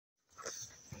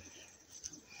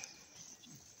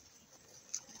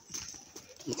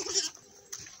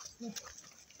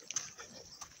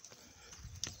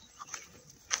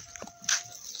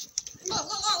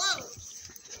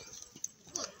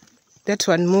That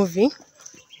one moving.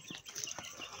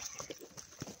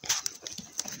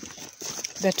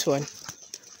 That one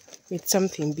with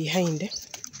something behind it.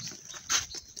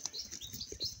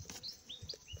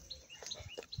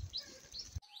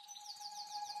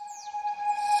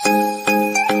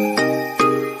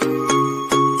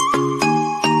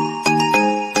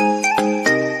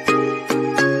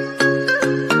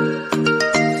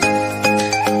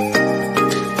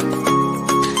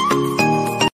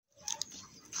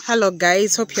 Hello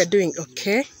guys, hope you're doing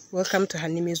okay. Welcome to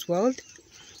Hanimi's world.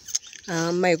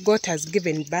 My goat has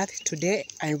given birth today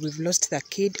and we've lost the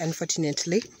kid,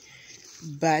 unfortunately,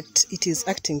 but it is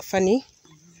acting funny,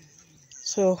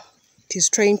 so it is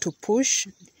trying to push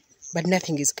but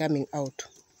nothing is coming out.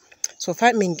 So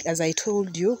farming, as I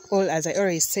told you, as I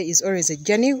always say, is always a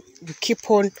journey. We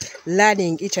keep on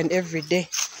learning each and every day.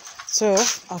 So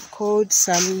I've called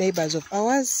some neighbors of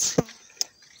ours.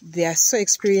 They are so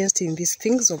experienced in these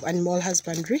things of animal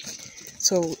husbandry.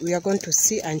 So we are going to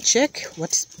see and check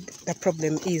what the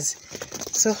problem is.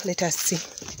 So let us see.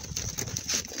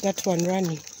 That one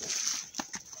running.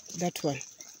 That one.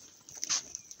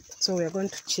 So we are going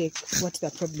to check what the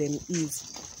problem is.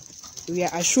 We are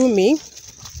assuming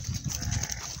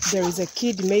there is a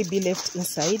kid maybe left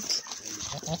inside.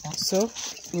 So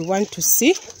we want to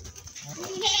see,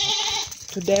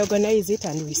 to diagnose it,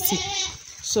 and we see.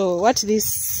 So what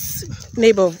this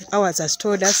neighbor of ours has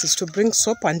told us is to bring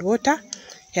soap and water.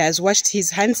 He has washed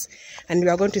his hands and we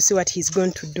are going to see what he's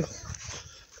going to do.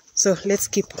 So let's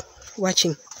keep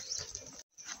watching.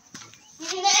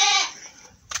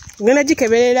 Gonna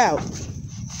jikebele lao.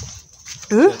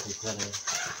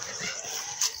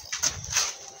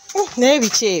 Naye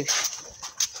bichebi.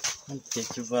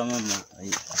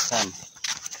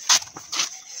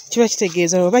 Kiba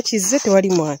kitegeeza oba kizze tewali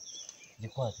mwana.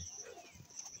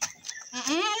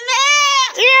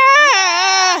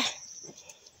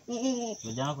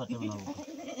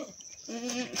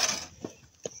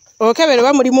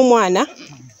 Okay, mwana.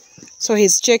 So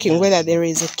he's checking whether there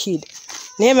is a kid.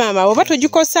 Ne mama, oba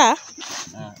togikosa?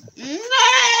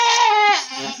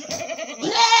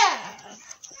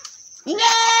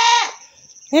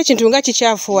 Ekintu nga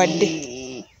kikyafu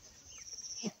wadde.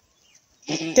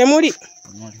 Temuli?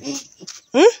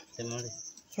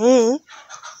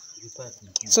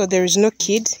 So there is no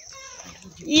kid.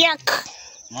 Yuck!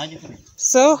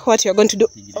 So what you are going to do?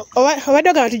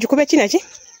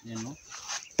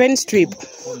 Pen strip.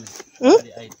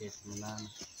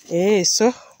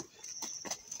 So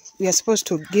we are supposed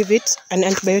to give it an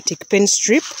antibiotic pen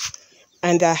strip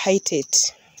and a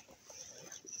hydrate,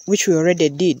 which we already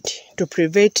did to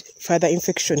prevent further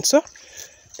infection. So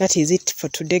that is it for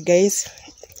today, guys.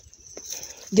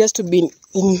 Just to be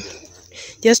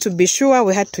sure,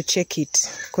 we had to check it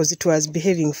because it was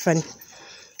behaving funny.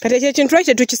 Kati ekintu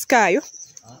ekyo tukisikaayo.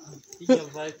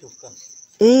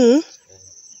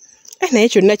 Naye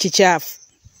kyonna kikyafu.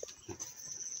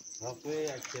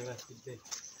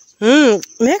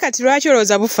 Naye kati lwaki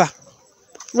olowooza bufa?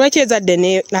 Lwaki ezadde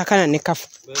n'akaana ne kafa?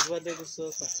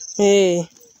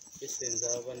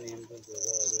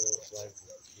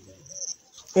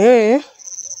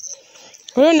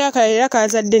 Olwo n'akalala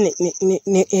kazadde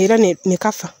era ne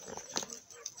kafa.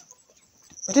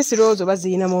 Ate sirowooza oba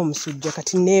zirinamu omusujja,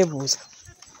 kati neebuuza.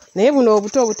 Naye buno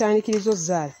obuto obutandikiriza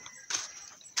ozzaala.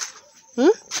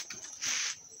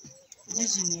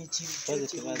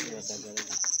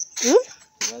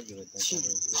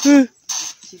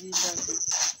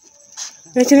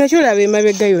 Ekino kyolaba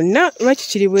emabega yonna lwaki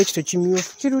kiri bwekito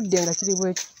kimyufu, kirudde nga kiri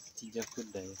bwekito.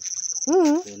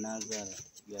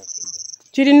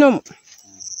 Kiri nomo.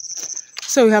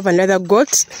 So we have another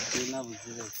goat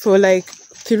for like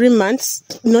 3 months,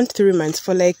 not 3 months,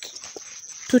 for like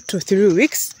 2 to 3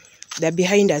 weeks. The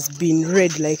behind has been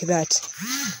red like that.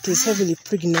 It is heavily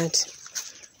pregnant,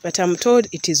 but I'm told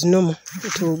it is normal.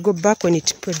 It will go back when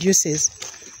it produces.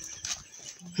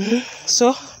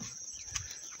 So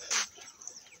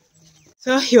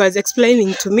he was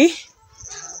explaining to me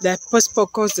the possible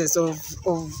causes of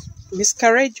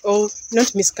miscarriage, or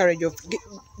not miscarriage, of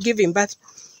giving birth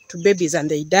to babies and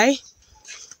they die.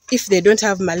 If they don't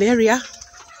have malaria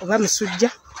or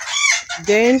musujja,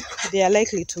 then they are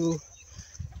likely to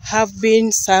have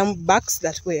been some bugs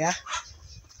that were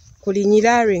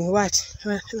kulinyilaring. What?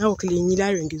 Now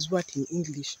kulinyilaring is what in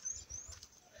English?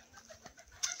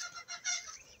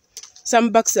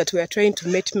 Some bugs that were trying to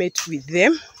mate with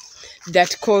them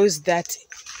that caused that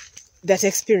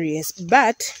experience.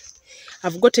 But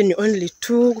I've gotten only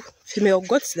 2 female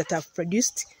goats that have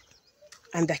produced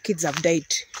and the kids have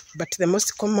died. But the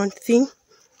most common thing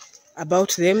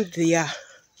about them, they are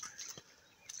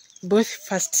both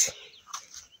first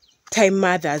time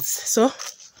mothers. So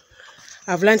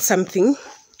I've learned something,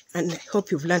 and I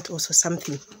hope you've learned also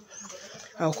something.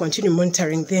 I'll continue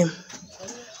monitoring them.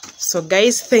 So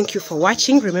guys, thank you for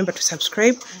watching. Remember to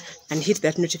subscribe and hit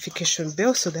that notification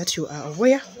bell so that you are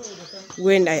aware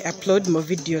when I upload more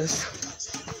videos.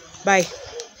 Bye.